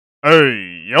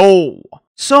Hey, yo!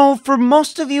 So, for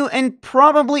most of you, and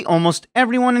probably almost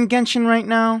everyone in Genshin right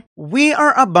now, we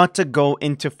are about to go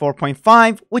into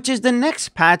 4.5, which is the next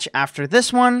patch after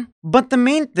this one. But the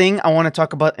main thing I want to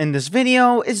talk about in this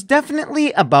video is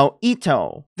definitely about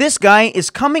Itto. This guy is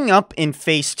coming up in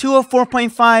Phase 2 of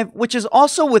 4.5, which is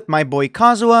also with my boy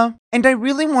Kazuha. And I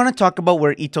really want to talk about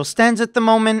where Itto stands at the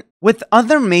moment, with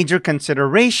other major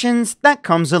considerations that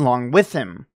comes along with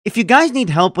him. If you guys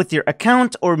need help with your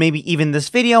account, or maybe even this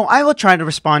video, I will try to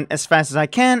respond as fast as I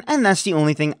can, and that's the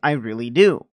only thing I really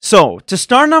do. So, to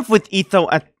start off with Itto.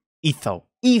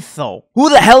 Who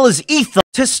the hell is Itto?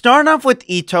 To start off with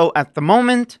Itto at the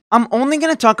moment, I'm only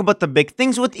going to talk about the big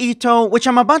things with Itto, which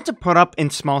I'm about to put up in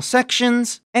small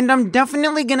sections, and I'm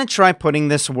definitely going to try putting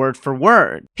this word for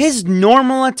word. His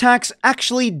normal attacks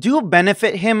actually do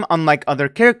benefit him, unlike other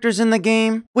characters in the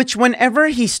game, which whenever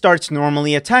he starts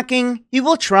normally attacking, he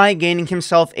will try gaining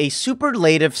himself a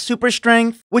superlative super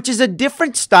strength, which is a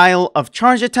different style of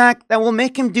charge attack that will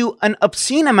make him do an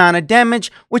obscene amount of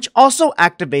damage, which also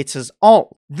activates his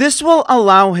ult. This will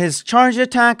allow his charge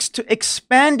attacks to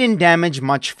expand in damage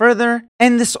much further,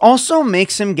 and this also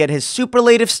makes him get his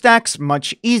superlative stacks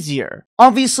much easier.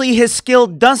 Obviously, his skill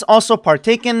does also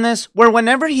partake in this, where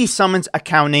whenever he summons a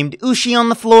cow named Ushi on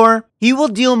the floor, he will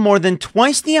deal more than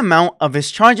twice the amount of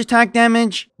his charge attack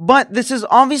damage, but this is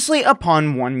obviously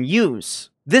upon one use.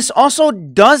 This also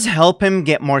does help him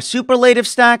get more superlative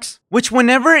stacks, which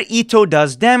whenever Itto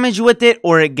does damage with it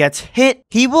or it gets hit,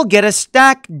 he will get a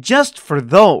stack just for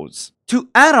those. To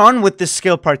add on with this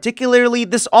skill particularly,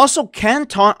 this also can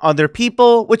taunt other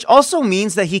people, which also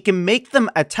means that he can make them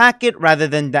attack it rather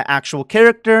than the actual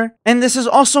character, and this is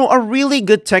also a really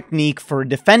good technique for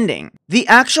defending. The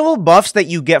actual buffs that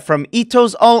you get from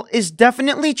Itto's ult is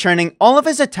definitely turning all of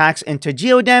his attacks into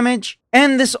geo damage,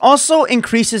 and this also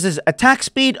increases his attack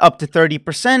speed up to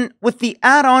 30% with the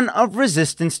add-on of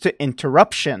resistance to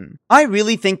interruption. I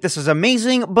really think this is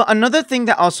amazing, but another thing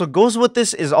that also goes with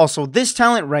this is also this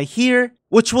talent right here,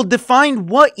 which will define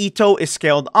what Itto is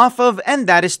scaled off of, and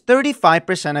that is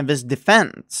 35% of his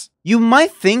defense. You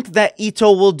might think that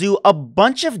Itto will do a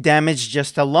bunch of damage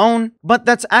just alone, but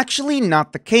that's actually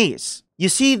not the case. You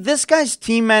see, this guy's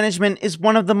team management is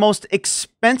one of the most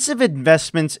expensive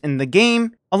investments in the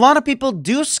game. A lot of people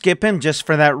do skip him just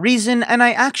for that reason, and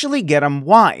I actually get him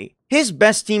why. His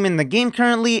best team in the game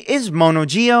currently is Mono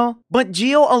Geo, but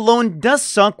Geo alone does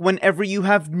suck whenever you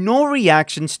have no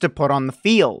reactions to put on the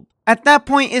field. At that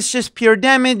point, it's just pure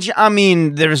damage. I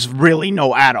mean, there's really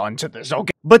no add-on to this,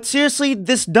 okay? But seriously,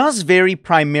 this does vary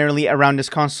primarily around his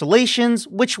constellations,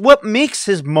 which what makes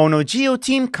his Mono Geo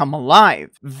team come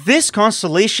alive. This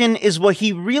constellation is what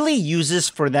he really uses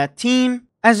for that team,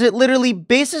 as it literally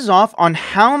bases off on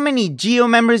how many Geo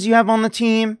members you have on the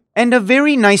team, and a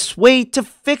very nice way to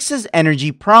fix his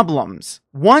energy problems.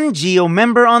 One Geo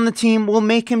member on the team will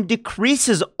make him decrease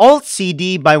his ult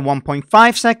CD by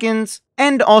 1.5 seconds,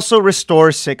 and also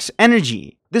restore 6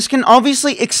 energy. This can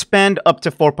obviously expand up to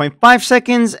 4.5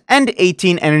 seconds and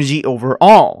 18 energy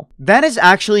overall. That is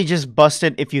actually just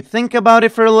busted if you think about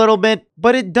it for a little bit,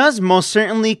 but it does most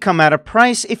certainly come at a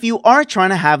price if you are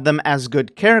trying to have them as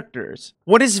good characters.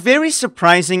 What is very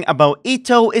surprising about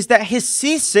Itto is that his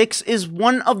C6 is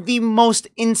one of the most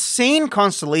insane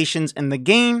constellations in the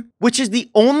game, which is the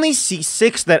only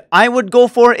C6 that I would go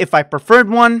for if I preferred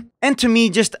one, and to me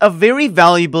just a very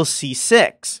valuable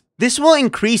C6. This will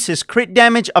increase his crit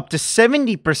damage up to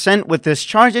 70% with his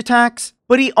charge attacks,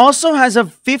 but he also has a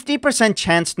 50%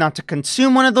 chance not to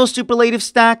consume one of those superlative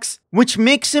stacks, which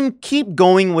makes him keep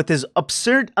going with his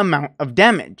absurd amount of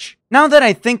damage. Now that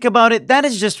I think about it, that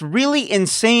is just really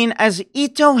insane, as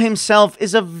Itto himself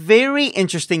is a very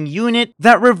interesting unit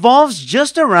that revolves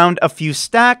just around a few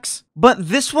stacks, but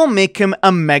this will make him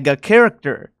a mega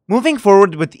character. Moving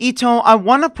forward with Itto, I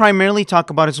want to primarily talk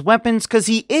about his weapons because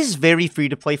he is very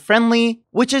free-to-play friendly,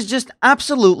 which is just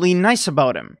absolutely nice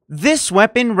about him. This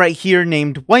weapon right here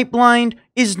named White Blind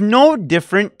is no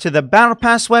different to the Battle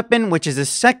Pass weapon, which is his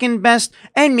second best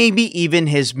and maybe even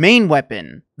his main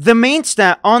weapon. The main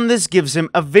stat on this gives him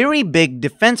a very big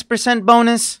defense percent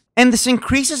bonus, and this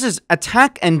increases his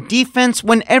attack and defense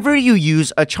whenever you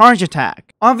use a charge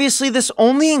attack. Obviously, this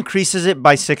only increases it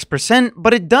by 6%,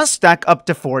 but it does stack up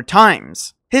to 4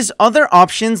 times. His other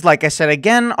options, like I said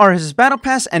again, are his Battle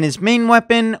Pass and his main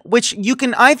weapon, which you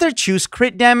can either choose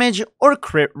crit damage or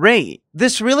crit rate.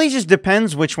 This really just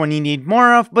depends which one you need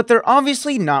more of, but they're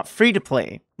obviously not free to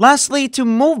play. Lastly, to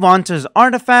move on to his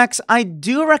artifacts, I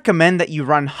do recommend that you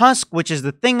run Husk, which is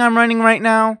the thing I'm running right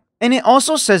now. And it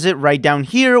also says it right down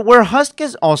here where Husk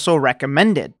is also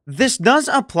recommended. This does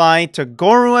apply to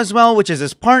Goru as well, which is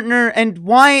his partner, and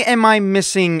why am I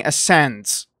missing a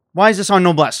Sans? Why is this on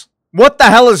Noblesse? What the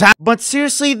hell is happening? But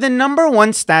seriously, the number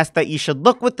one stats that you should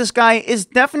look with this guy is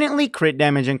definitely crit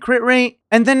damage and crit rate.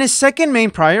 And then his second main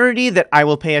priority that I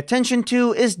will pay attention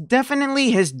to is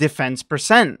definitely his defense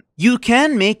percent. You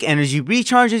can make energy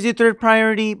recharge as your third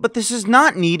priority, but this is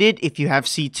not needed if you have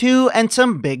C2 and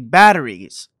some big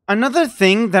batteries. Another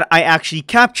thing that I actually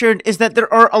captured is that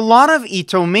there are a lot of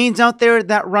Itto mains out there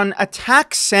that run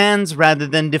attack Sans rather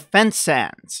than defense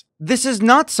Sans. This is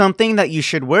not something that you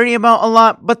should worry about a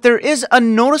lot, but there is a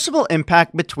noticeable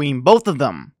impact between both of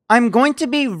them. I'm going to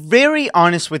be very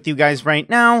honest with you guys right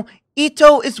now.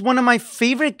 Itto is one of my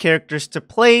favorite characters to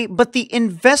play, but the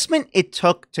investment it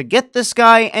took to get this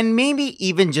guy and maybe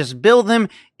even just build him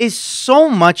is so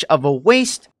much of a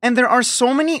waste, and there are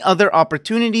so many other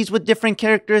opportunities with different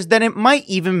characters that it might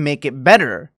even make it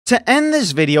better. To end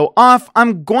this video off,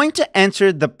 I'm going to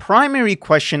answer the primary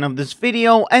question of this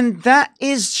video, and that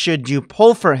is, should you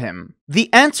pull for him?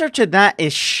 The answer to that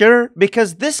is sure,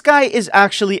 because this guy is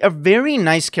actually a very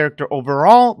nice character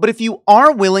overall, but if you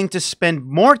are willing to spend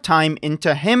more time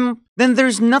into him, then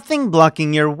there's nothing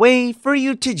blocking your way for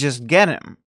you to just get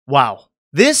him. Wow.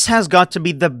 This has got to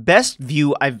be the best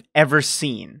view I've ever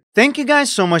seen. Thank you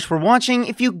guys so much for watching.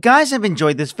 If you guys have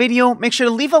enjoyed this video, make sure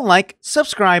to leave a like,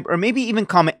 subscribe, or maybe even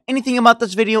comment anything about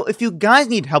this video. If you guys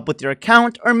need help with your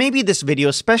account, or maybe this video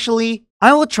especially,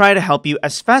 I will try to help you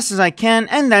as fast as I can,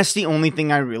 and that's the only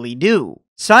thing I really do.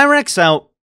 Sxyrax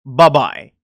out. Bye-bye.